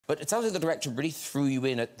But it sounds like the director really threw you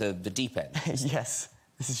in at the deep end. Yes,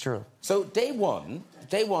 this is true. So day one,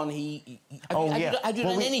 he... Had you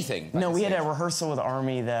done anything? No, we had a rehearsal with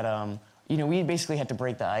Army that, you know, we basically had to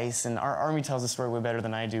break the ice, and our Army tells the story way better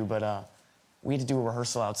than I do, but we had to do a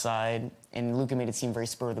rehearsal outside, and Luca made it seem very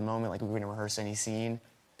spur of the moment, like we were going to rehearse any scene.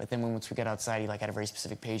 But then once we got outside, he like had a very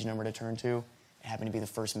specific page number to turn to. It happened to be the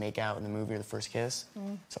first make-out in the movie or the first kiss.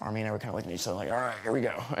 So Army and I were kind of looking at each other like, all right, here we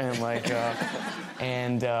go. And like,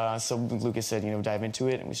 so Lucas said, you know, dive into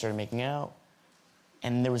it, and we started making out.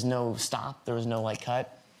 And there was no stop, there was no like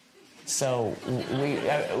cut. So we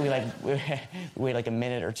waited like a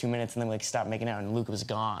minute or 2 minutes, and then we like stopped making out, and Luca was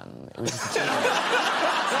gone. It was just a so